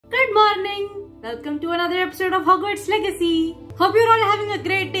Good morning! Welcome to another episode of Hogwarts Legacy. Hope you're all having a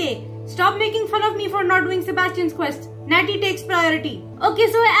great day. Stop making fun of me for not doing Sebastian's quest. Natty takes priority. Okay,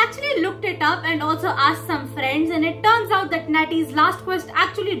 so I actually looked it up and also asked some friends, and it turns out that Natty's last quest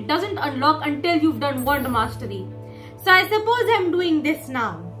actually doesn't unlock until you've done Wand Mastery. So I suppose I'm doing this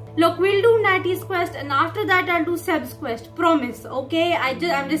now. Look, we'll do Natty's quest and after that I'll do Seb's quest. Promise, okay?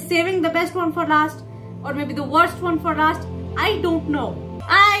 I'm just saving the best one for last, or maybe the worst one for last. I don't know.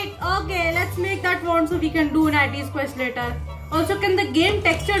 Alright, okay, let's make that one so we can do Natty's quest later. Also, can the game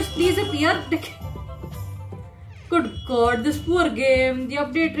textures please appear? Good god, this poor game. The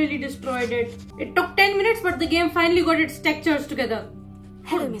update really destroyed it. It took 10 minutes, but the game finally got its textures together.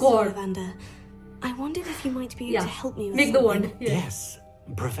 Hello, Miss Ollivander. I wondered if you might be able to help me with make the wand. Yeah. Yes,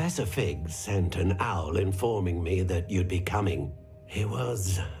 Professor Fig sent an owl informing me that you'd be coming. He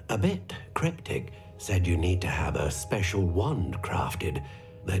was a bit cryptic. Said you need to have a special wand crafted,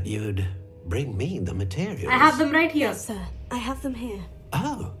 that you'd bring me the materials. I have them right here. Yes, sir. I have them here.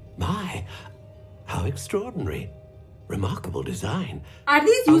 Oh, my. How extraordinary. Remarkable design. Are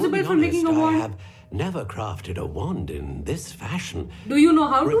these usable for making a wand? I have never crafted a wand in this fashion. Do you know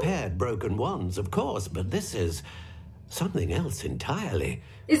how to? Repaired broken wands, of course, but this is something else entirely.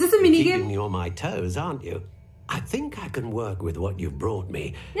 Is this a minigame? Keeping me on my toes, aren't you? I think I can work with what you've brought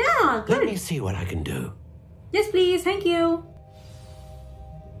me. Yeah, good. Let me see what I can do. Yes, please. Thank you.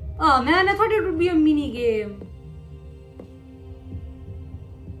 Oh man, I thought it would be a mini game.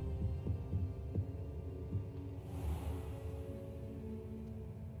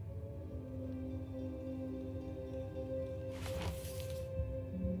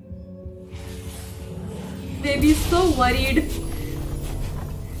 Baby's so worried.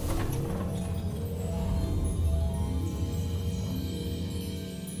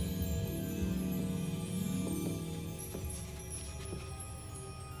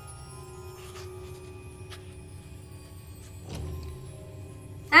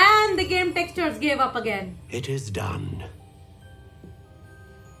 And the game textures gave up again. It is done.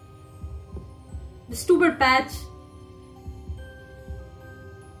 The stupid patch.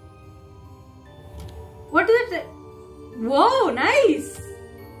 What is it? Whoa, nice!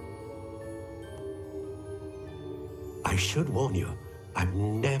 I should warn you, I've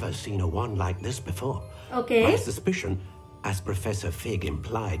never seen a wand like this before. Okay. My suspicion, as Professor Fig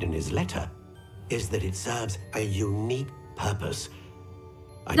implied in his letter, is that it serves a unique purpose.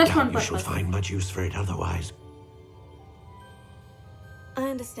 I doubt you shall find much use for it otherwise. I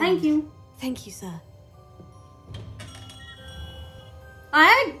understand. Thank you. Thank you, sir.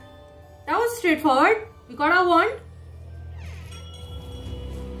 Alright. That was straightforward. We got our wand.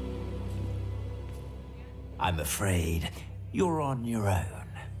 I'm afraid you're on your own.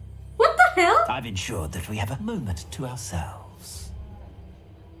 What the hell? I've ensured that we have a moment to ourselves.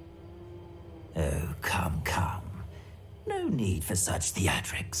 Oh, come. No need for such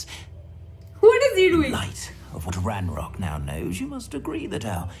theatrics. What is he doing? In light of what Ranrock now knows, you must agree that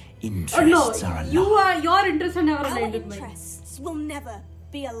our interests are aligned. Your interests are never aligned with mine. Our interests will never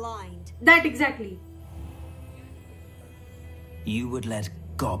be aligned. That exactly. You would let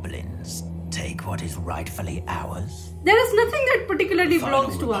goblins take what is rightfully ours? There is nothing that particularly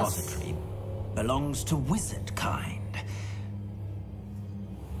belongs to us. Repository belongs to wizard kind.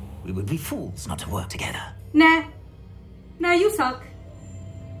 We would be fools not to work together. Nah. Nah, you suck.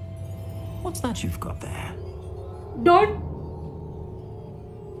 What's that you've got there? Don't.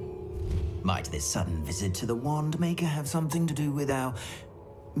 Might this sudden visit to the Wand Maker have something to do with our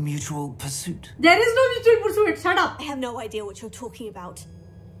mutual pursuit? There is no mutual pursuit. Shut up. I have no idea what you're talking about.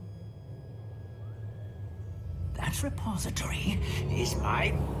 That repository is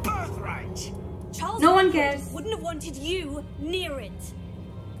my birthright. Charles, no one cares. Wouldn't have wanted you near it.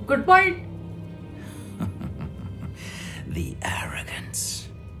 Good point. The arrogance.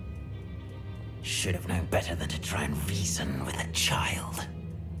 Should have known better than to try and reason with a child.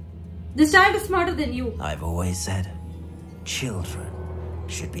 This child is smarter than you. I've always said, children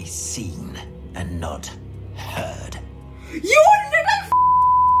should be seen and not heard. You little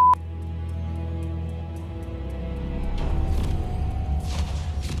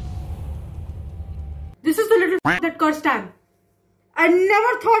This is the little that cursed Stan. I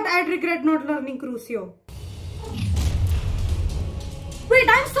never thought I'd regret not learning Crucio. Wait,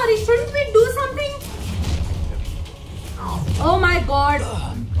 I'm sorry, shouldn't we do something? Oh my god.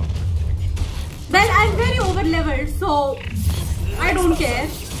 Well, I'm very over leveled, so I don't care.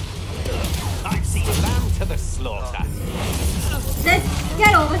 I've seen lamb to the slaughter. Let's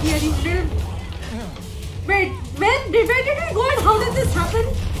get over here, you little... Wait, where did we go and how did this happen?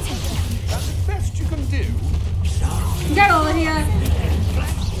 That's the best you can do. Get over here.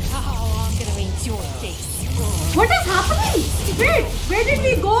 Where did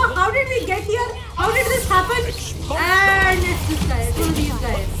we go? How did we get here? How did this happen? And it's this guy. It's one of these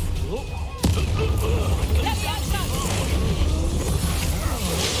guys.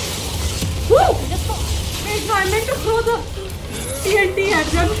 Woo! Wait, no, I meant to throw the TNT at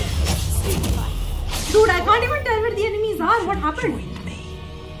them. Dude, I can't even tell where the enemies are. What happened?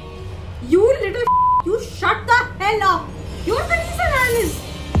 You little you shut the hell up. You're the reason, Alice.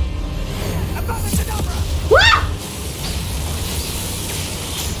 What?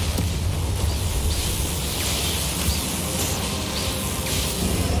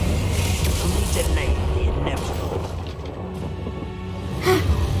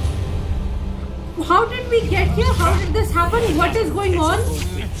 How did we get here? How did this happen? What is going on?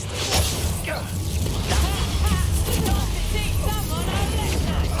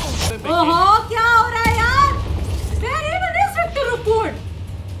 Oh, क्या हो रहा है यार? Where even is Victor Report?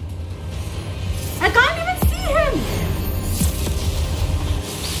 I can't even see him.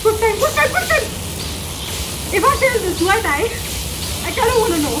 Good time. If I fail this, do I die? I kind of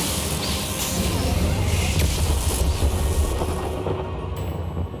want to know.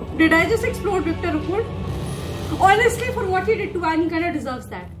 Did I just explode Victor Report? Honestly, for what he did to Annie, he kind of deserves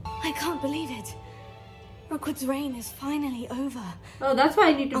that. I can't believe it. Rookwood's reign is finally over. Oh, that's why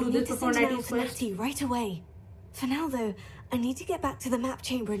I need to do this before Natty's Natty's Natty right away. For now, though, I need to get back to the map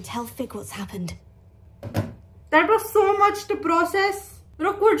chamber and tell Fig what's happened. That was so much to process.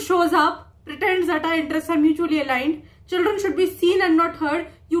 Rookwood shows up, pretends that our interests are mutually aligned. Children should be seen and not heard.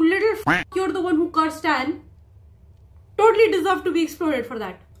 You little f***, you're the one who cursed Anne. Totally deserve to be exploded for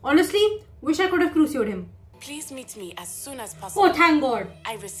that. Honestly, wish I could have crucioed him. Please meet me as soon as possible. Oh, thank God.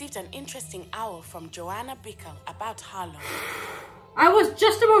 I received an interesting owl from Joanna Bickle about Harlow. I was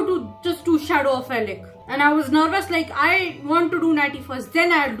just about to just do Shadow of Relic. And I was nervous, like, I want to do Natty first,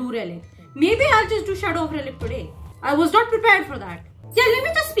 then I'll do Relic. Maybe I'll just do Shadow of Relic today. I was not prepared for that. Yeah, let me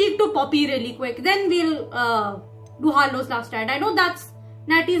just speak to Poppy really quick. Then we'll do Harlow's last stand. I know that's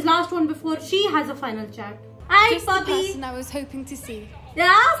Natty's last one before she has a final chat. Hi, just Poppy. the person I was hoping to see. Yeah, I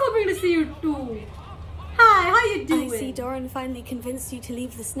was hoping to see you too. Hi, how you doing? I see Doran finally convinced you to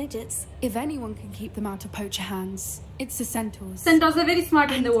leave the Snidgets. If anyone can keep them out of poacher hands, it's the centaurs. Centaurs are very smart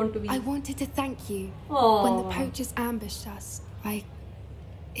when they want to be. I wanted to thank you. Aww. When the poachers ambushed us,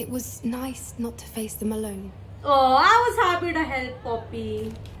 it was nice not to face them alone. Oh, I was happy to help,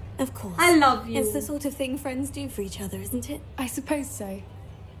 Poppy. Of course. I love you. It's the sort of thing friends do for each other, isn't it? I suppose so.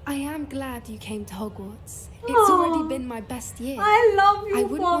 I am glad you came to Hogwarts. It's already been my best year. I love you, I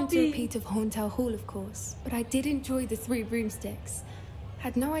wouldn't Poppy. want to repeat of Horntail Hall, of course, but I did enjoy the 3 broomsticks.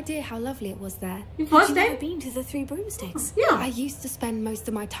 Had no idea how lovely it was there. First Have you time? never been to the 3 broomsticks? Yeah. I used to spend most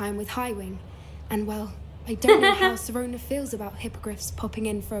of my time with Highwing, and well, I don't know how Serona feels about hippogriffs popping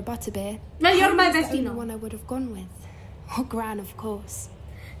in for a butterbeer. Well, you're my Highwing's bestie the only now. one I would have gone with. Or Gran, of course.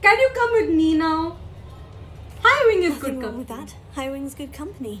 Can you come with me now? Highwing is Nothing good wrong with company. that. Highwing's good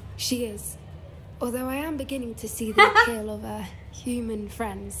company. She is. Although I am beginning to see the appeal of human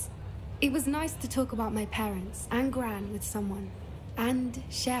friends. It was nice to talk about my parents and Gran with someone. And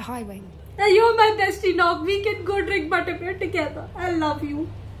share Highwing. You're my bestie now. We can go drink butterbeer together. I love you.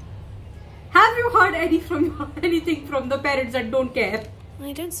 Have you heard anything from the parents that don't care?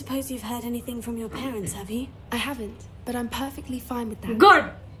 I don't suppose you've heard anything from your parents, have you? I haven't, but I'm perfectly fine with that. Good.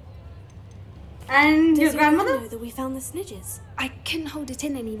 And your Does your mum grandmother? know that we found the Snidgets? I couldn't hold it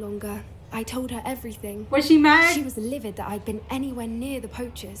in any longer. I told her everything. Was she mad? She was livid that I'd been anywhere near the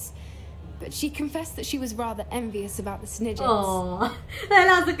poachers. But she confessed that she was rather envious about the Snidgets. Oh, well,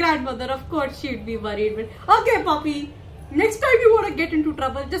 as a grandmother, of course she'd be worried. But okay, Poppy. Next time you want to get into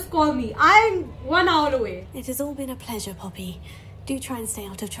trouble, just call me. I'm 1 hour away. It has all been a pleasure, Poppy. Do try and stay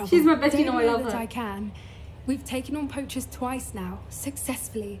out of trouble. She's my bestie now. I Don't know love that her. I can. We've taken on poachers twice now,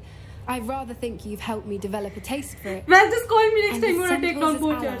 successfully. I rather think you've helped me develop a taste for it. Well, just call me next And time you with want to take down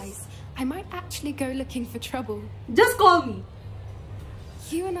centaurs as poachers. allies, I might actually go looking for trouble. Just call me.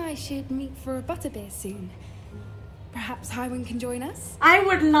 You and I should meet for a butterbeer soon. Perhaps Highwing can join us? I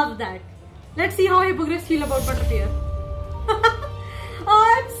would love that. Let's see how hippogriffs feel about butterbeer. Oh,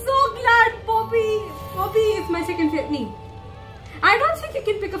 I'm so glad Poppy is my second favorite name. I don't think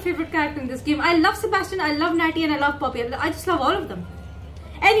you can pick a favorite character in this game. I love Sebastian, I love Natty, and I love Poppy. I just love all of them.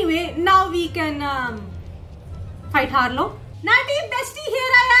 Anyway, now we can fight Harlow. Natty, bestie,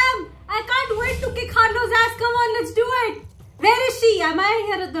 here I am. I can't wait to kick Harlow's ass. Come on, let's do it. Where is she? Am I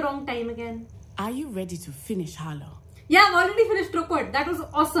here at the wrong time again? Are you ready to finish Harlow? Yeah, I've already finished Rookwood. That was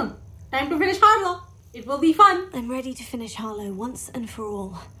awesome. Time to finish Harlow. It will be fun. I'm ready to finish Harlow once and for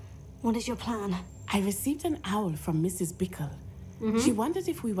all. What is your plan? I received an owl from Mrs. Bickle. She wondered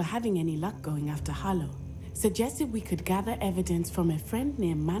if we were having any luck going after Harlow. suggested we could gather evidence from a friend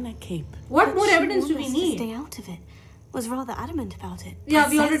near Manor Cape. What more evidence do we To need? stay out of it. Was rather adamant about it. Yeah,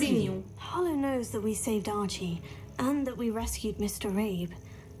 we already knew. Harlow knows that we saved Archie and that we rescued Mr. Abe.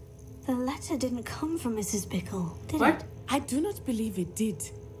 The letter didn't come from Mrs. Bickle, did What? it? I do not believe it did.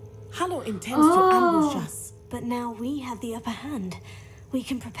 Harlow intends to ambush us. But now we have the upper hand. We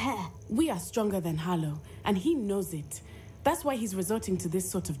can prepare. We are stronger than Harlow, and he knows it. That's why he's resorting to this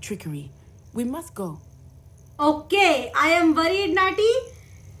sort of trickery. We must go. Okay, I am worried, Natty.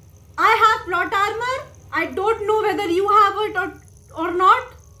 I have plot armor. I don't know whether you have it or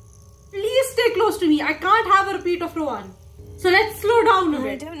not. Please stay close to me. I can't have a repeat of Rowan. So let's slow down a I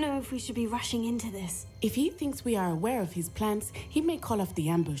bit. don't know if we should be rushing into this. If he thinks we are aware of his plans, he may call off the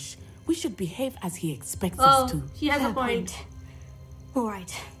ambush. We should behave as he expects us to. She has a Fair point. All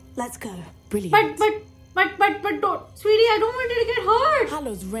right, let's go. Brilliant. But don't, sweetie, I don't want you to get hurt.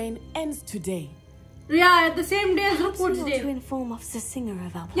 Harlow's reign ends today. Yeah, the same day as Perhaps we Rookwood's ought day. to inform Officer Singer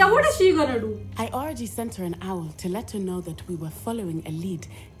of our plans. Yeah, what is she gonna do? I already sent her an owl to let her know that we were following a lead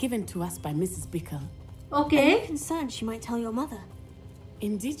given to us by Mrs. Bickle. Are you Okay. concerned she might tell your mother?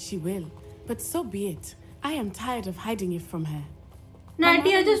 Indeed she will, but so be it. I am tired of hiding it from her.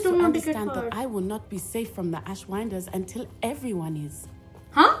 Natty, I just don't want to get understand hurt. that I will not be safe from the Ashwinders until everyone is.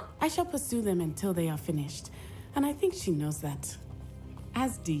 Huh? I shall pursue them until they are finished, and I think she knows that.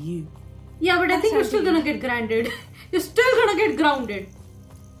 As do you. Yeah, but I think you're still gonna get grounded. You're still gonna get grounded.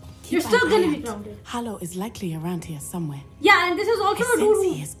 You're still gonna be grounded. Harlow is likely around here somewhere. Yeah, and this is also I a dude sense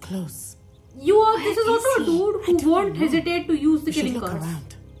he who... is close. This is also a dude who won't hesitate to use the We should killing look curse.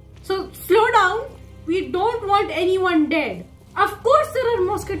 around. So, slow down. We don't want anyone dead. Of course there are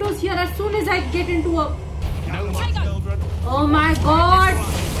mosquitoes here as soon as I get into a... No more children. Oh my god!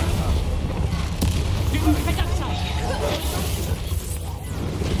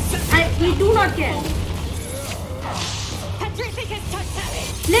 We do not care.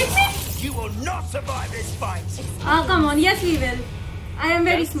 Let me... You will not survive this fight. Oh, come on. Yes, we will. I am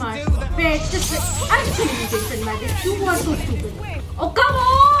very smart. Wait, just wait. I'm just gonna use instant magic. You are so stupid. Oh, come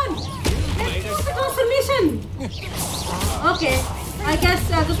on! Let's use the transformation. Okay. I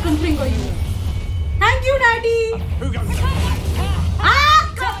guess I'll just confringo you. Thank you, Natty. Who goes?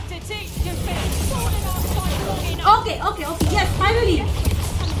 Okay. Yes, finally.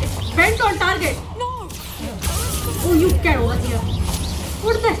 It's bent on target. No. Oh, you get over here.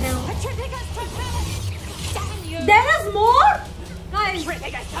 What the hell? There is more?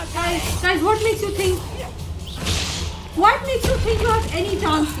 Guys, what makes you think? What makes you think you have any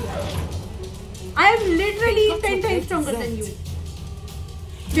chance here? I am literally 10 times stronger than you.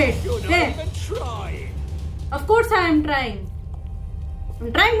 Wait, there. Even trying. Of course I am trying.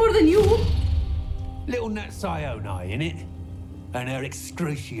 I'm trying more than you. Little Nat Sione, innit? And her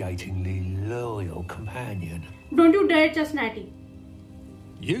excruciatingly loyal companion. Don't you dare just Natty.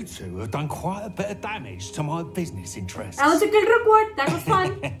 You two have done quite a bit of damage to my business interests. I also killed Rookwood. That was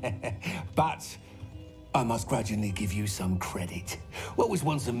fun. But I must grudgingly give you some credit. What was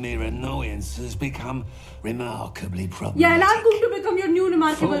once a mere annoyance has become remarkably problematic. Yeah, and I'm going to become your new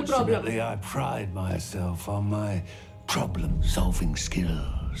remarkable problem. Fortunately, I pride myself on my problem-solving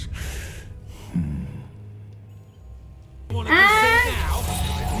skills.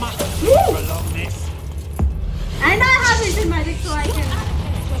 And I have instant magic, so I can.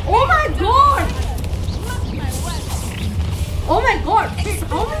 Oh my god! Oh my god! Wait,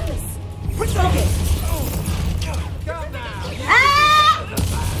 how many? Okay. Ah!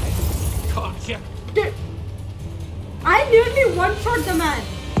 Can't you? Dude, I nearly one-shot the man.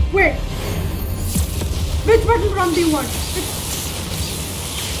 Wait. Which button from do you want?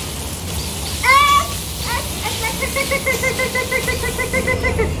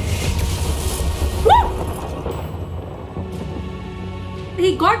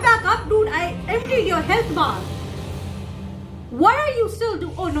 He got back up, dude. I emptied your health bar. What are you still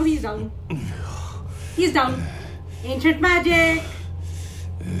doing? Oh no, he's down. He's down. Ancient magic.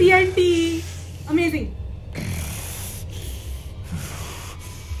 TNT. Amazing.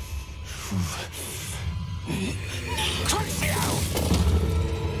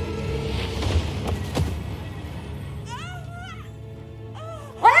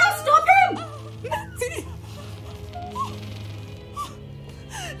 Stop him! Natty!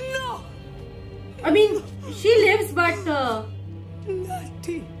 No! I mean, she lives, but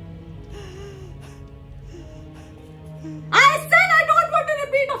Natty! I said I don't want a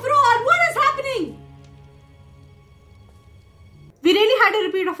repeat of Rohan. What is happening? We really had a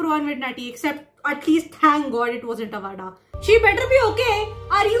repeat of Rohan with Natty, except at least thank God it wasn't Avada. She better be okay.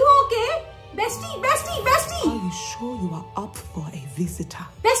 Are you okay? Bestie, bestie, bestie! Are you sure you are up for a visitor?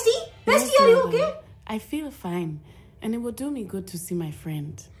 Bestie, bestie, Yes, are you Mother. okay? I feel fine, and it will do me good to see my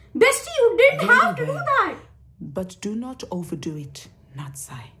friend. Bestie, you didn't have to do that. But do not overdo it,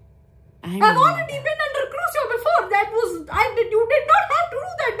 Natsai. I've already been under crucio before. You did not have to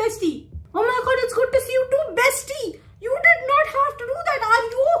do that, bestie. Oh my god, it's good to see you too, bestie. You did not have to do that. Are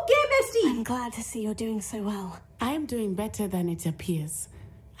you okay, bestie? I'm glad to see you're doing so well. I am doing better than it appears.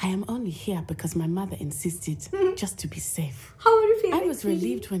 I am only here because my mother insisted, just to be safe. How are you feeling? I was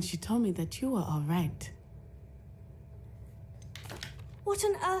relieved when she told me that you were all right. What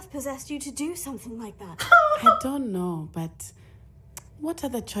on earth possessed you to do something like that? I don't know, but what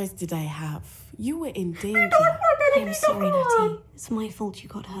other choice did I have? You were in danger. I'm sorry, Natty. It's my fault you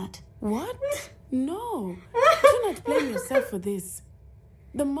got hurt. What? No. Do not blame yourself for this.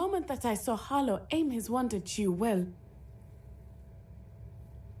 The moment that I saw Harlow aim his wand at you, well...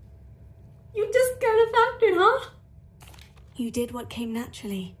 You just kind of acted, huh? You did what came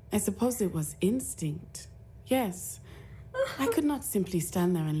naturally. I suppose it was instinct. Yes. I could not simply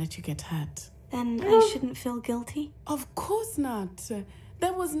stand there and let you get hurt. Then I shouldn't feel guilty? Of course not.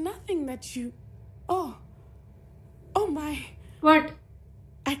 There was nothing that you... Oh my. What?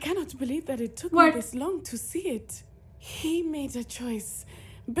 I cannot believe that it took me this long to see it. He made a choice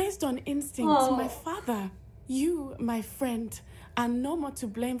based on instinct. My father, you, my friend, are no more to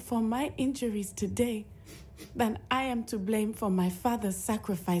blame for my injuries today than I am to blame for my father's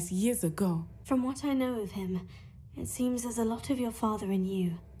sacrifice years ago. From what I know of him, it seems there's a lot of your father in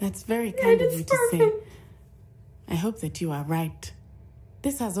you. That's very kind of you to say. I hope that you are right.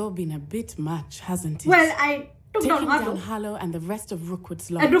 This has all been a bit much, hasn't it? Well, I took Taking down Harlow and the rest of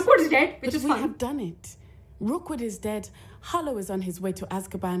Rookwood's lot. And Rookwood's dead, which is fine. We have done it. Rookwood is dead, Harlow is on his way to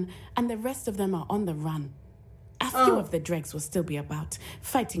Azkaban, and the rest of them are on the run. A few of the dregs will still be about,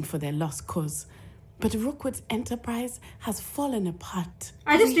 fighting for their lost cause. But Rookwood's enterprise has fallen apart.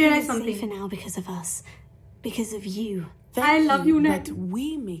 I just realized something. Safer now because of us. Because of you. I love you, Nat. But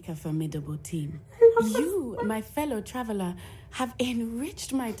we make a formidable team. You, my fellow traveler, have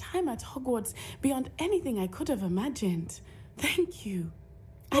enriched my time at Hogwarts beyond anything I could have imagined. Thank you.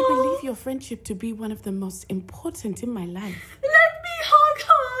 I believe your friendship to be one of the most important in my life. Let me hug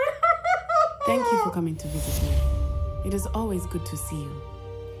her. Thank you for coming to visit me. It is always good to see you.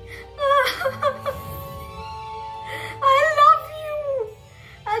 I love you.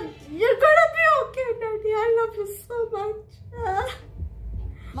 And you're gonna be okay, Natty. I love you so much.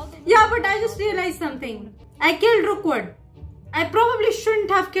 Yeah, but I just realized something. I killed Rookwood. I probably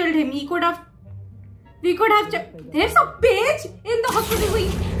shouldn't have killed him. We could have there's a page in the hospital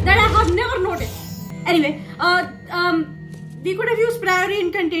wing that I have never noticed. Anyway, we could have used Priori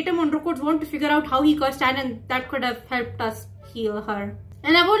Incantatum on Rookwood's wand to figure out how he cursed Anne, and that could have helped us heal her.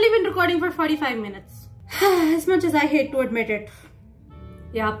 And I've only been recording for 45 minutes. As much as I hate to admit it.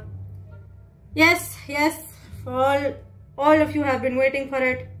 Yeah. Yes. All of you have been waiting for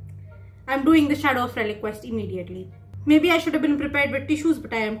it. I'm doing the Shadow of Relic quest immediately. Maybe I should have been prepared with tissues,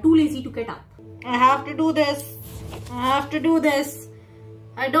 but I am too lazy to get up. I have to do this.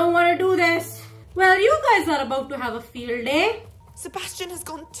 I don't want to do this. Well, you guys are about to have a field day. Sebastian has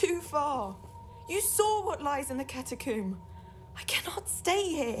gone too far. You saw what lies in the catacomb. I cannot stay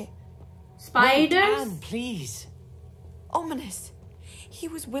here. Spiders? Wait, Anne, please. Ominous. He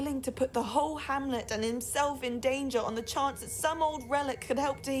was willing to put the whole hamlet and himself in danger on the chance that some old relic could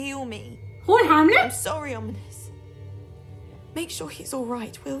help to heal me. Whole hamlet? I'm sorry, Ominous. Make sure he's all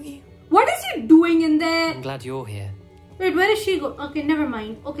right, will you? What is he doing in there? I'm glad you're here. Wait, where is she go? Okay, never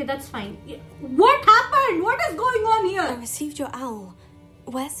mind. Okay, that's fine. What happened? What is going on here? I received your owl.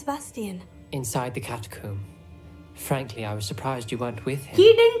 Where's Sebastian? Inside the catacomb. Frankly, I was surprised you weren't with him.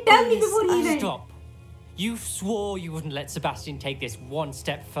 He didn't tell me before he went. Stop. You swore you wouldn't let Sebastian take this one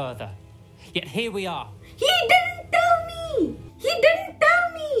step further. Yet here we are. He didn't tell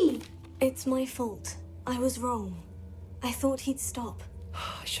me! It's my fault. I was wrong. I thought he'd stop.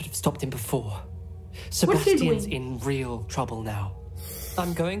 I should have stopped him before. Sebastian's in real trouble now.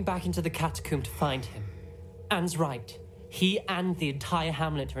 I'm going back into the catacomb to find him. Anne's right. He and the entire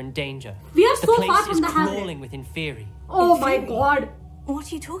hamlet are in danger. We are so far from the hamlet. The place is crawling with inferi. Oh my god.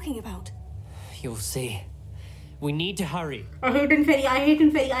 What are you talking about? You'll see. We need to hurry. I hate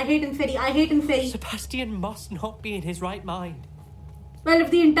inferi. Sebastian must not be in his right mind. Well,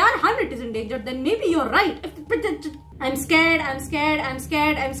 if the entire hamlet is in danger, then maybe you're right. I'm scared. Last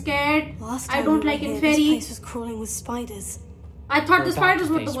time I don't like inferi. inferi. This place was crawling with spiders. I thought the spiders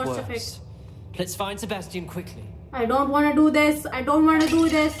were the worst of it. Let's find Sebastian quickly. I don't want to do this. Oh,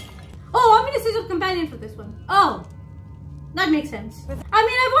 I'm going to set up companion for this one. Oh, that makes sense. I mean,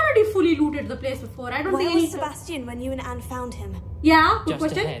 I've already fully looted the place before. I don't think I need Sebastian when you and Anne found him? Yeah, good Just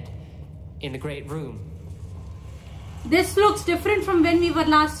question. ahead. in the Great Room. This looks different from when we were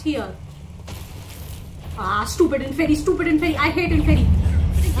last here. Ah, stupid Inferi, stupid Inferi. I hate Inferi.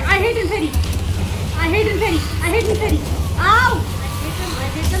 I hate Inferi. I hate Inferi. I hate Inferi. Ow! I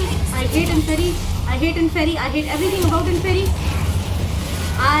hate them. I hate Inferi. I hate Inferi. I hate everything about Inferi.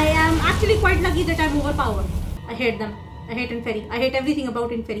 I am actually quite lucky that I'm overpowered. I hate them. I hate Inferi. I hate everything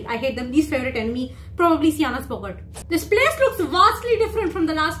about Inferi. I hate them. Least favorite enemy, probably Sienna's Bogart. This place looks vastly different from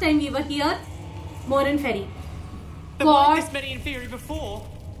the last time we were here. More Inferi. There weren't this many Inferi before.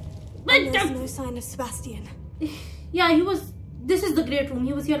 And there's no sign of Sebastian. Yeah, he was... This is the Great Room.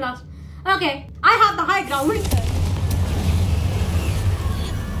 He was here last. Okay, I have the high ground.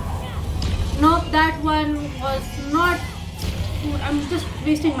 Nope, that one was not... I'm just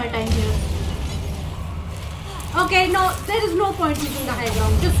wasting my time here. Okay, no, there is no point using the high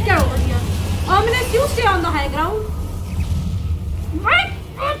ground. Just get over here. Ominous, you stay on the high ground. What?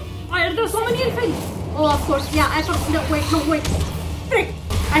 There's so many Inferi. Oh, of course. Yeah, I thought... No, wait. Frick.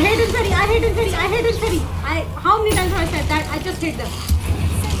 I hate Inferi. I hate Inferi. I hate Inferi. How many times have I said that? I just hate them.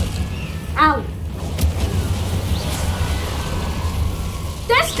 Ow.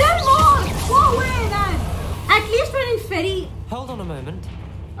 There's still more. Go away, man. At least when Inferi... Hold on a moment.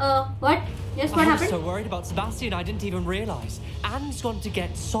 What? Yes, what happened? I was so worried about Sebastian, I didn't even realise. Anne's gone to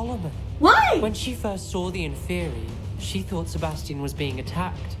get Solomon. Why? When she first saw the Inferi, she thought Sebastian was being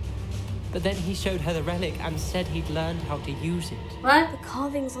attacked. But then he showed her the relic and said he'd learned how to use it. What? The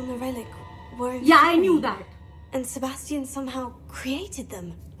carvings on the relic were... Yeah, I knew that. And Sebastian somehow created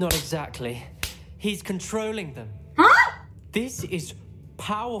them. Not exactly. He's controlling them. Huh? This is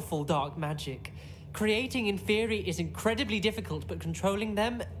powerful dark magic. Creating Inferi is incredibly difficult, but controlling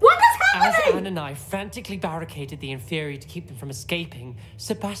them... What is happening? As Anne and I frantically barricaded the Inferi to keep them from escaping,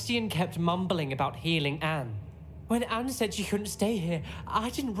 Sebastian kept mumbling about healing Anne. When Anne said she couldn't stay here, I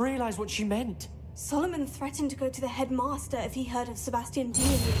didn't realise what she meant. Solomon threatened to go to the headmaster if he heard of Sebastian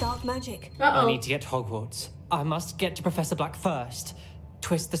dealing with dark magic. I need to get to Hogwarts. I must get to Professor Black first.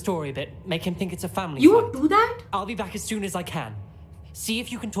 Twist the story a bit, make him think it's a family You fight. would do that? I'll be back as soon as I can. See if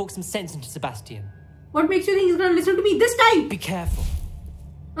you can talk some sense into Sebastian. What makes you think he's gonna listen to me this time? Be careful.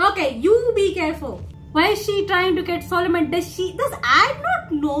 Okay, you be careful. Why is she trying to get Solomon? Does Anne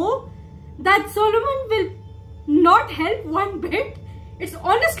not know that Solomon will not help one bit? It's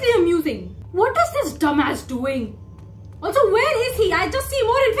honestly amusing. What is this dumbass doing? Also, where is he? I just see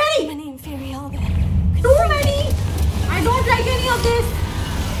more Inferi. How many Inferi are there? Too many. I don't like any of this.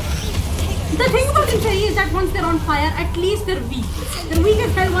 The thing about Inferi is that once they're on fire, at least they're weak. They're weak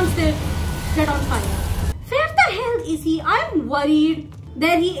as hell once they get on fire. Where the hell is he? I'm worried.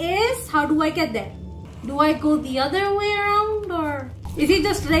 There he is. How do I get there? Do I go the other way around, or is he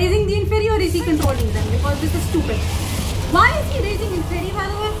just raising the Inferi, or is he controlling them? Because this is stupid. Why is he raising Inferi, by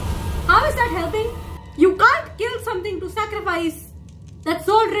the way? How is that helping? You can't kill something to sacrifice that's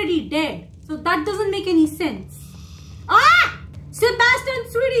already dead. So that doesn't make any sense. Ah! Sebastian,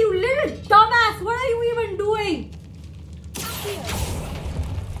 sweetie, you little dumbass. What are you even doing?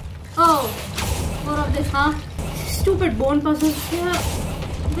 Oh, more of this, huh? Stupid bone puzzles. Yeah,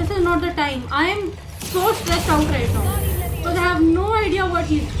 this is not the time. I am so stressed out right now because I have no idea what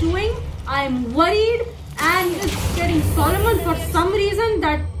he's doing. I am worried and is getting Solomon for some reason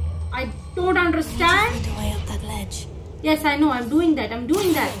that I don't understand. You just need to way up that ledge. Yes, I know. I'm doing that.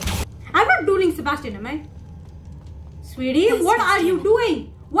 I'm not dueling Sebastian, am I? Sweetie, what are you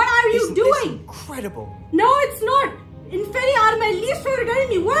doing? What are you doing? Incredible. No, it's not. Inferi are my least favorite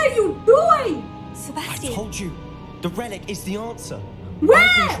enemy. What are you doing? Sebastian. I told you. The relic is the answer. Where?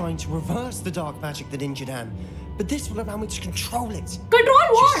 I've been trying to reverse the dark magic that injured Anne, but this will allow me to control it. Control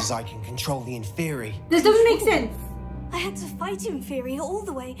what? Just as I can control the Inferi. This doesn't make sense. I had to fight Inferi all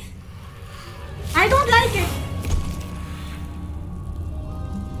the way. I don't like it.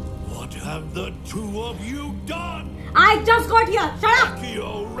 What have the two of you done? I just got here. Shut up.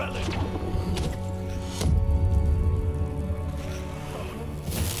 Accio relic.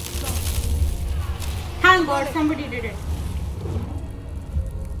 Thank God somebody did it.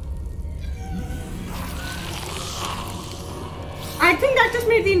 I think that just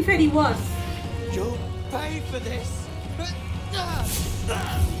made the Inferi worse. You'll pay for this.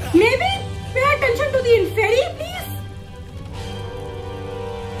 Maybe pay attention to the Inferi, please.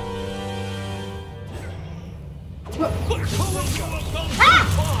 Ah!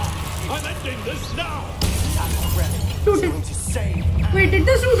 I'm ending this now. Dude, wait, did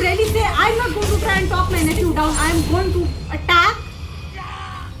this dude really say I'm not going to try and talk my nephew down? I'm going to attack?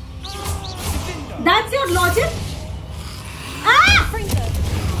 That's your logic? Ah!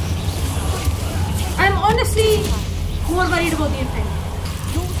 I'm honestly more worried about the Inferi.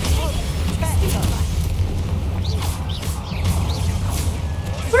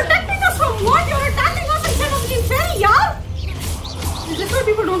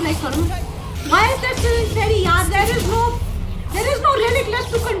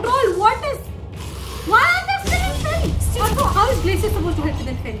 What is... Why are they still in Fairy? Also, how is Glacier supposed to help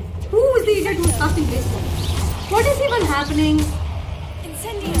with Fairy? Who is the idiot who is casting Glacier? What is even happening?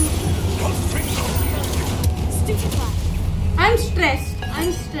 Incendio. Stupefy. I'm stressed.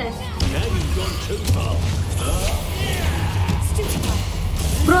 I'm stressed. Now you've gone too far.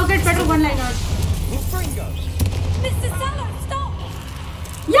 Stupefy. Bro, get better one-liners. Mr. Sallow, stop!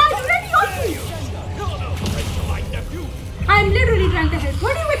 Yeah, you ready on me? I'm literally trying to help.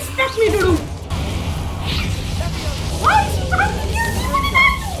 What do you expect me to do? Why is he trying to kill me when he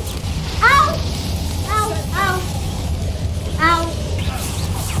died? Ow! Ow! Ow! Ow!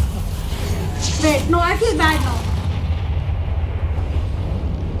 Wait, no, I feel bad now.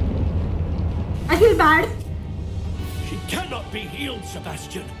 I feel bad. She cannot be healed,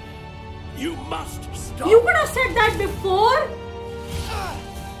 Sebastian. You must stop. You could have said that before.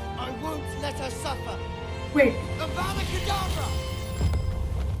 I won't let her suffer. Wait. Avada Kedavra!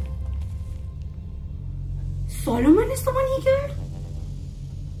 Solomon is the one he killed?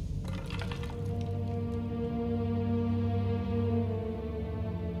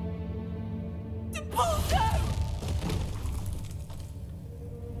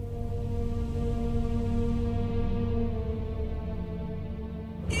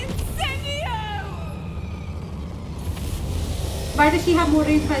 Why does she have more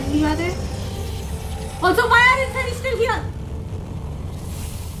range than any other? Also, why are Incendies still here?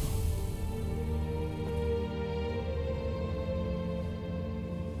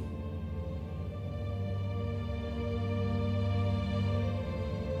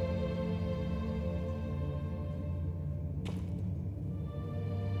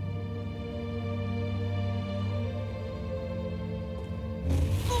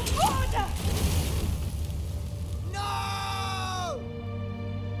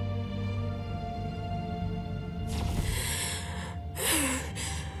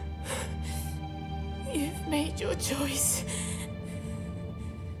 Made your choice.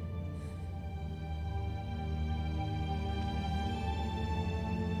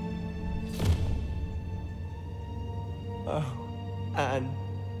 Oh, Anne.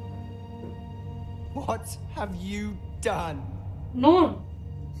 What have you done? No.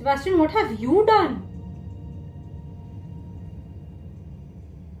 Sebastian, what have you done?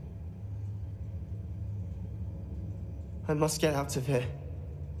 I must get out of here.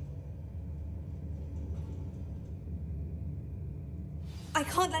 I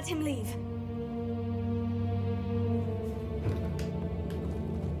can't let him leave.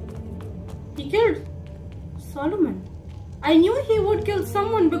 He killed Solomon. I knew he would kill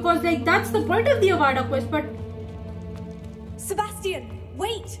someone because, like, that's the point of the Avada quest, but... Sebastian,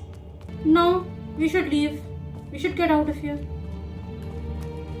 wait! No, we should leave. We should get out of here.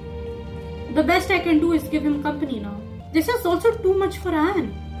 The best I can do is give him company now. This is also too much for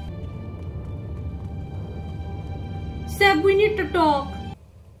Anne. Seb, we need to talk.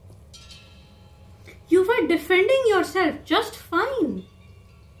 You were defending yourself just fine.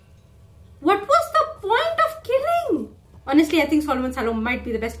 What was the point of killing? Honestly, I think Solomon Sallow might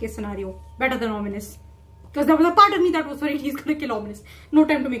be the best case scenario. Better than Ominous. Because there was a part of me that was worried he's gonna kill Ominous. No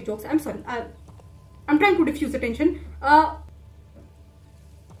time to make jokes. I'm sorry. I'm trying to diffuse the tension. Why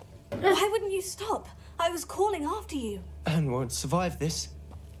wouldn't you stop? I was calling after you. Anne won't survive this.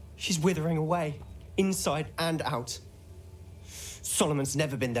 She's withering away, inside and out. Solomon's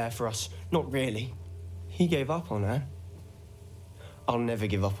never been there for us. Not really. He gave up on her. I'll never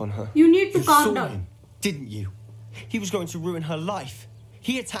give up on her. You need to calm saw down. him, didn't you? He was going to ruin her life.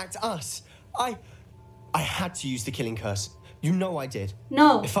 He attacked us. I had to use the killing curse. You know I did.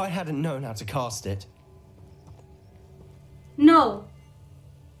 No. If I hadn't known how to cast it. No.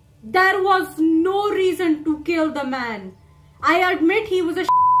 There was no reason to kill the man. I admit he was a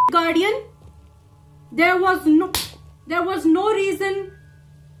guardian. There was no reason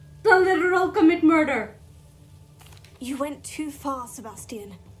to literal commit murder. You went too far,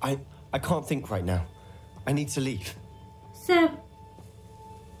 Sebastian. I can't think right now. I need to leave. Seb.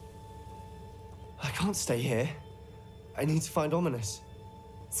 I can't stay here. I need to find Ominous.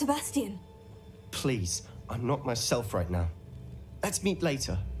 Sebastian. Please, I'm not myself right now. Let's meet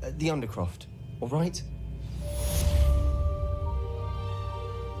later at the Undercroft, all right?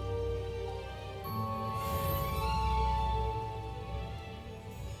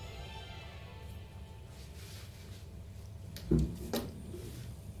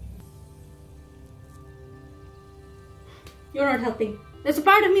 You're not helping. There's a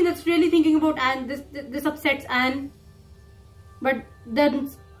part of me that's really thinking about Anne. This upsets Anne. But then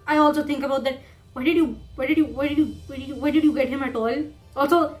I also think about that. Why did you get him at all?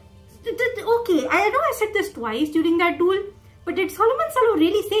 Also, okay, I know I said this twice during that duel, But did Solomon Sallow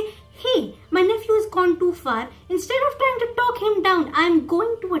really say, hey, my nephew has gone too far. Instead of trying to talk him down, I'm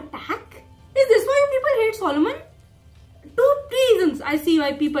going to attack? Is this why people hate Solomon? 2 reasons I see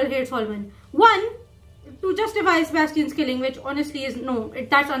why people hate Solomon. 1, to justify Sebastian's killing, which honestly is, no,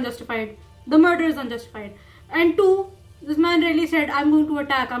 that's unjustified. The murder is unjustified. And 2, this man really said, I'm going to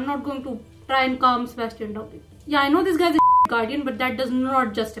attack. I'm not going to try and calm Sebastian down. Yeah, I know this guy's a guardian, but that does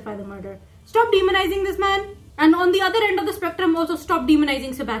not justify the murder. Stop demonizing this man. And on the other end of the spectrum, also stop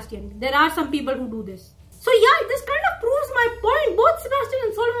demonizing Sebastian. There are some people who do this. So yeah, this kind of proves my point. Both Sebastian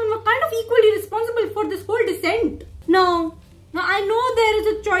and Solomon were kind of equally responsible for this whole descent. No, I know there is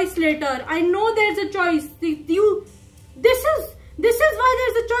a choice later. I know there's a choice. This is why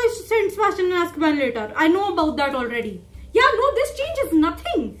there's a choice to send Sebastian and Azkaban later. I know about that already. Yeah, no, this changes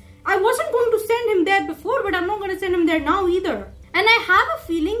nothing. I wasn't going to send him there before, but I'm not going to send him there now either. And I have a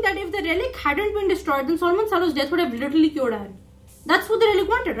feeling that if the relic hadn't been destroyed, then Solomon Sallow's death would have literally cured Anne. That's what the relic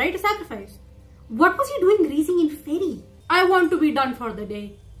wanted, right? A sacrifice. What was he doing greasing in Fairy? I want to be done for the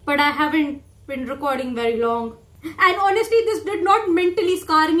day, but I haven't been recording very long. And honestly, this did not mentally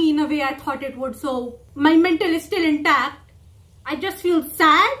scar me in a way I thought it would, so my mental is still intact. I just feel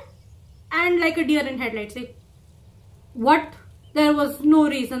sad and like a deer in headlights. Like, what? There was no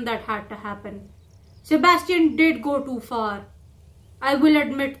reason that had to happen. Sebastian did go too far. I will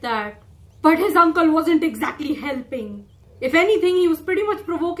admit that. But his uncle wasn't exactly helping. If anything, he was pretty much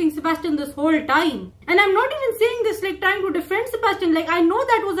provoking Sebastian this whole time. And I'm not even saying this like trying to defend Sebastian. Like, I know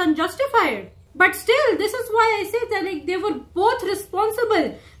that was unjustified. But still, this is why I say that like they were both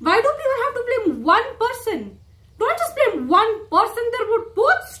responsible. Why do people have to blame one person? Don't just blame one person, they were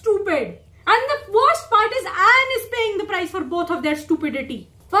both stupid. And the worst part is Anne is paying the price for both of their stupidity.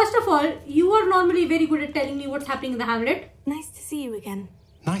 First of all, you are normally very good at telling me what's happening in the hamlet. Nice to see you again.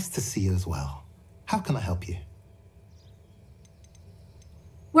 Nice to see you as well. How can I help you?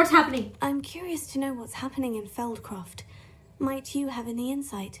 What's happening? I'm curious to know what's happening in Feldcroft. Might you have any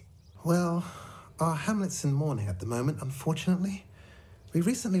insight? Well, our hamlet's in mourning at the moment, unfortunately. We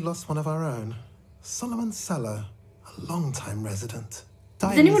recently lost one of our own, Solomon Sallow, a long-time resident.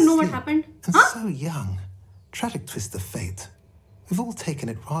 Does anyone know what happened? And so young. Tragic twist of fate. We've all taken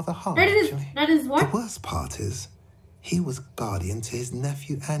it rather hard, actually. That is what? The worst part is, he was guardian to his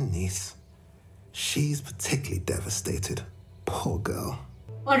nephew and niece. She's particularly devastated. Poor girl.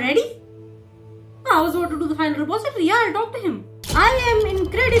 Already? I was about to do the final repository. Yeah, I'll talk to him. I am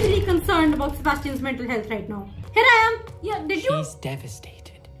incredibly concerned about Sebastian's mental health right now. Here I am. Yeah, did you? She's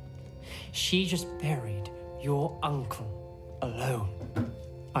devastated. She just buried your uncle alone.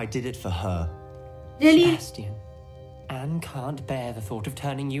 I did it for her. Really? Sebastian, Anne can't bear the thought of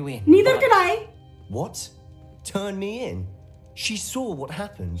turning you in. Neither can I. What? Turn me in? She saw what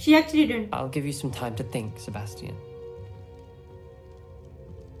happened. She actually didn't. I'll give you some time to think, Sebastian.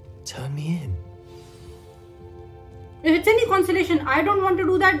 Turn me in. If it's any consolation, I don't want to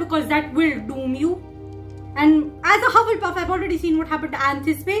do that because that will doom you. And as a Hufflepuff, I've already seen what happened to Anne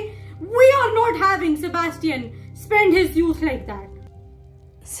this way. We are not having Sebastian spend his youth like that.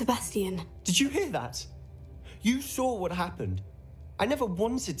 Sebastian. Did you hear that? You saw what happened. I never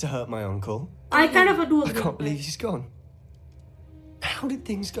wanted to hurt my uncle. I kind of do agree. I can't believe he's gone. How did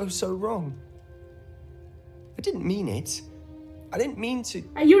things go so wrong? I didn't mean it. I didn't mean to...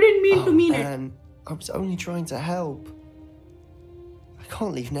 You didn't mean to mean it. I was only trying to help. I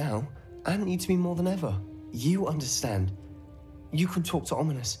can't leave now. Anne needs me more than ever. You understand. You can talk to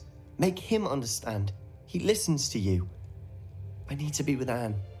Ominous. Make him understand. He listens to you. I need to be with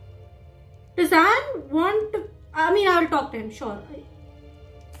Anne. Does Anne want to... I mean, I'll talk to him, sure.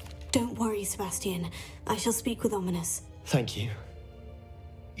 Don't worry, Sebastian. I shall speak with Ominous. Thank you.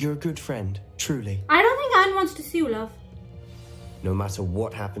 You're a good friend, truly. I don't think Anne wants to see you, love. No matter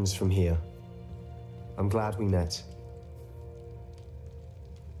what happens from here, I'm glad we met.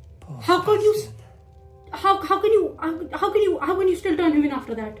 How can you still turn him in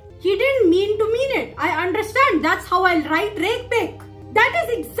after that? He didn't mean to mean it. I understand. That's how I write rake pick. That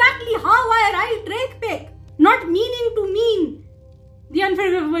is exactly how I write rake pick. Not meaning to mean the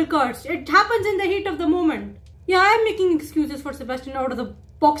unforgivable curse. It happens in the heat of the moment. Yeah, I'm making excuses for Sebastian out of the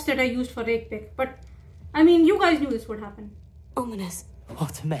box that I used for rake pick. But, I mean, you guys knew this would happen. Ominous.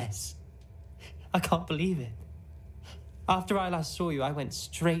 What a mess. I can't believe it. After I last saw you, I went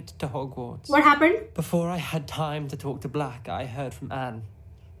straight to Hogwarts. What happened? Before I had time to talk to Black, I heard from Anne.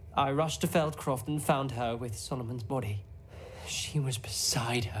 I rushed to Feldcroft and found her with Solomon's body. She was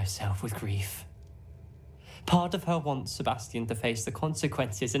beside herself with grief. Part of her wants Sebastian to face the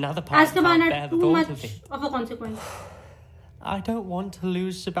consequences, another part can't bear the thought of it. Of a consequence. I don't want to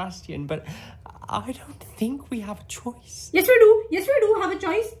lose Sebastian, but I don't think we have a choice. Yes, we do. Yes, we do have a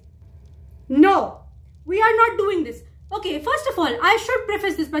choice. No, we are not doing this. Okay, first of all, I should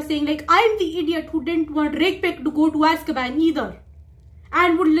preface this by saying, like, I am the idiot who didn't want Rakepick to go to Azkaban either.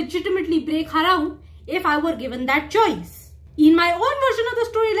 And would legitimately break her out if I were given that choice. In my own version of the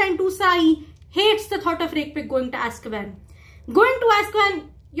storyline, Tusai hates the thought of Rakepick going to Azkaban. Going to Azkaban,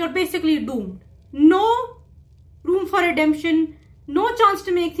 you're basically doomed. No room for redemption, no chance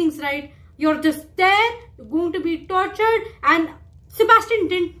to make things right. You're just there, you're going to be tortured, and Sebastian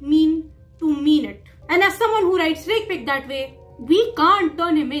didn't mean to mean it. And as someone who writes Rakepick that way, we can't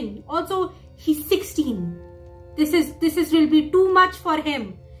turn him in. Also, he's 16. This will be too much for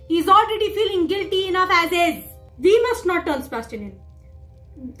him. He's already feeling guilty enough as is. We must not turn Sebastian in.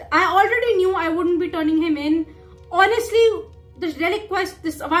 I already knew I wouldn't be turning him in. Honestly, this relic quest,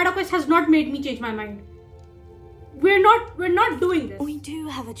 this Avada quest has not made me change my mind. We're not doing this. We do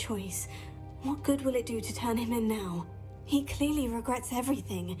have a choice. What good will it do to turn him in now? He clearly regrets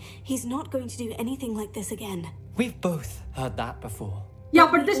everything. He's not going to do anything like this again. We've both heard that before. Yeah,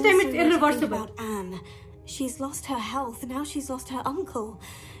 but this time it's irreversible. About Anne. She's lost her health, now she's lost her uncle.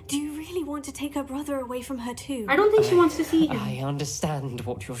 Do you really want to take her brother away from her too? I don't think she wants to see him. I understand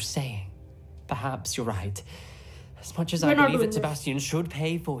what you're saying. Perhaps you're right. As much as I believe that Sebastian should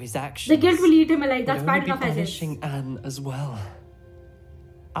pay for his actions, the guilt will eat him alive. That's bad enough as is. Punishing Anne as well.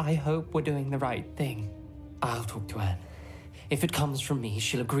 I hope we're doing the right thing. I'll talk to Anne. If it comes from me,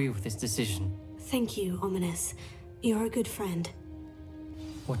 she'll agree with this decision. Thank you, Ominous. You're a good friend.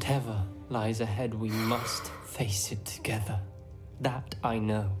 Whatever lies ahead, we must face it together. That I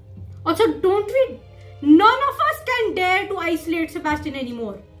know. Also, none of us can dare to isolate Sebastian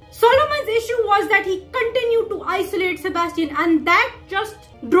anymore. Solomon's issue was that he continued to isolate Sebastian, and that just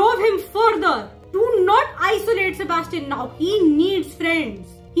drove him further. Do not isolate Sebastian now. He needs friends.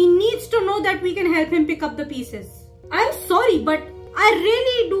 He needs to know that we can help him pick up the pieces. I'm sorry, but I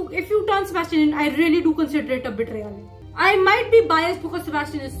really do, if you turn Sebastian in, I really do consider it a betrayal. I might be biased because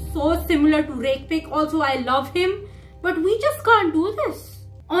Sebastian is so similar to Rakepick. Also, I love him, but we just can't do this.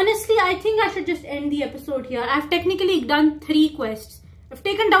 Honestly, I think I should just end the episode here. I've technically done 3 quests. I've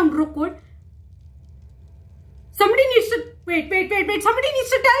taken down Rookwood. Somebody needs to... Wait. Somebody needs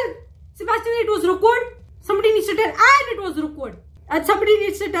to tell Sebastian it was Rookwood. Somebody needs to tell Anne it was Rookwood. And somebody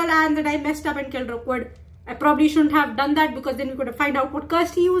needs to tell Anne that I messed up and killed Rookwood. I probably shouldn't have done that because then we could have found out what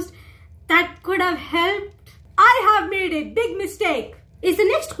curse he used. That could have helped. I have made a big mistake. Is the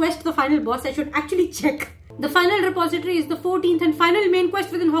next quest the final boss? I should actually check. The final repository is the 14th and final main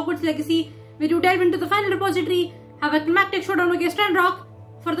quest within Hogwarts Legacy, where you delve into the final repository, have a climactic showdown against Ranrock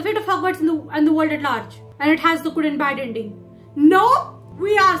for the fate of Hogwarts and the world at large. And it has the good and bad ending. No,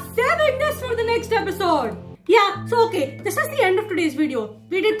 we are saving this for the next episode. Yeah, so okay, this is the end of today's video.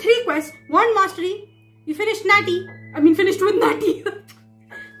 We did 3 quests, 1 mastery. We finished finished with Natty.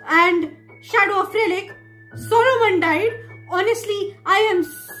 And Shadow of Relic. Solomon died. Honestly, I am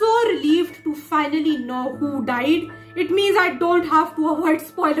so relieved to finally know who died. It means I don't have to avoid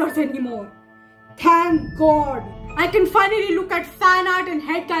spoilers anymore. Thank God. I can finally look at fan art and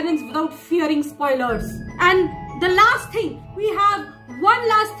headcanons without fearing spoilers. And the last thing, we have one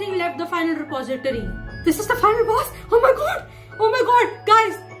last thing left, the final repository. This is the final boss. Oh my God,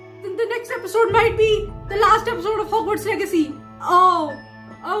 guys, the next episode might be the last episode of Hogwarts Legacy.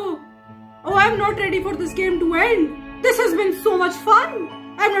 I'm not ready for this game to end. This has been so much fun.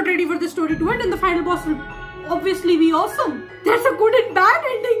 I'm not ready for the story to end, and the final boss will obviously be awesome. There's a good and bad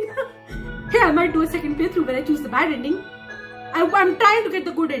ending. Hey, I might do a second playthrough where I choose the bad ending. I'm trying to get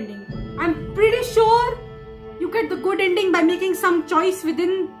the good ending. I'm pretty sure you get the good ending by making some choice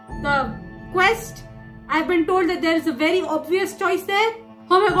within the quest. I've been told that there is a very obvious choice there.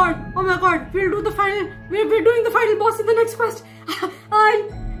 Oh my god, we're doing the final boss in the next quest.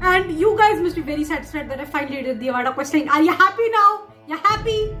 And you guys must be very satisfied that I finally did the Avada quest line. Are you happy now? You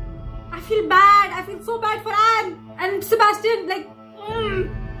happy? I feel bad. I feel so bad for Anne. And Sebastian,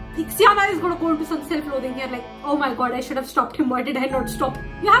 Sienna is gonna go into some self-loathing here. Like, oh my god, I should have stopped him. Why did I not stop?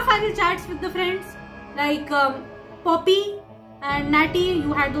 You have final chats with the friends. Like, Poppy and Natty,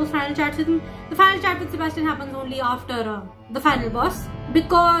 you had those final chats with him. The final chat with Sebastian happens only after the final boss.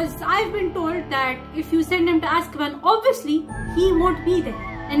 Because I've been told that if you send him to Azkaban, obviously, he won't be there.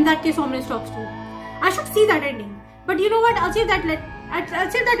 In that case, Ominous talks to. I should see that ending. But you know what? I'll save that.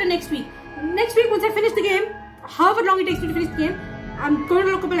 I'll save that to next week. Next week, once I finish the game, however long it takes me to finish the game, I'm going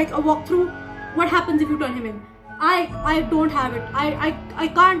to look up like a walkthrough. What happens if you turn him in? I don't have it. I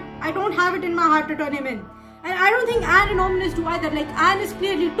can't. I don't have it in my heart to turn him in. And I don't think Anne and Ominous do either. Like, Anne is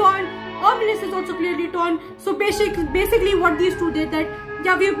clearly torn. Ominous is also clearly torn. So basically what these two did, that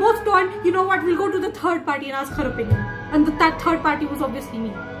yeah, we're both torn. You know what? We'll go to the third party and ask her opinion. And that third party was obviously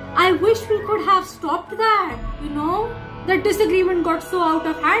me. I wish we could have stopped that, you know? That disagreement got so out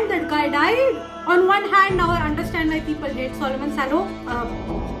of hand that guy died. On one hand, now I understand why people hate Solomon Sallow.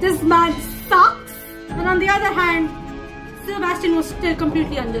 This man sucks. And on the other hand, Sebastian was still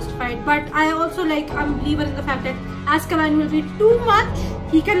completely unjustified. But I also I'm a believer in the fact that Azkaban will be too much.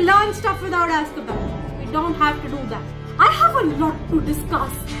 He can learn stuff without Azkaban. We don't have to do that. I have a lot to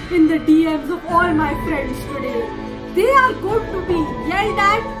discuss in the DMs of all my friends today. They are going to be yelled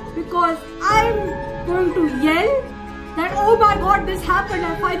at because I'm going to yell that, oh my god, this happened,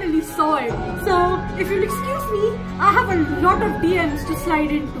 I finally saw it. So, if you'll excuse me, I have a lot of DMs to slide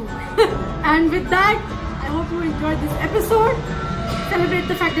into. And with that, I hope you enjoyed this episode. Celebrate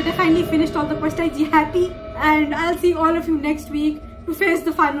the fact that I finally finished all the quest IG happy. And I'll see all of you next week to face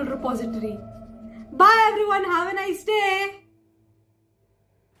the final repository. Bye everyone, have a nice day.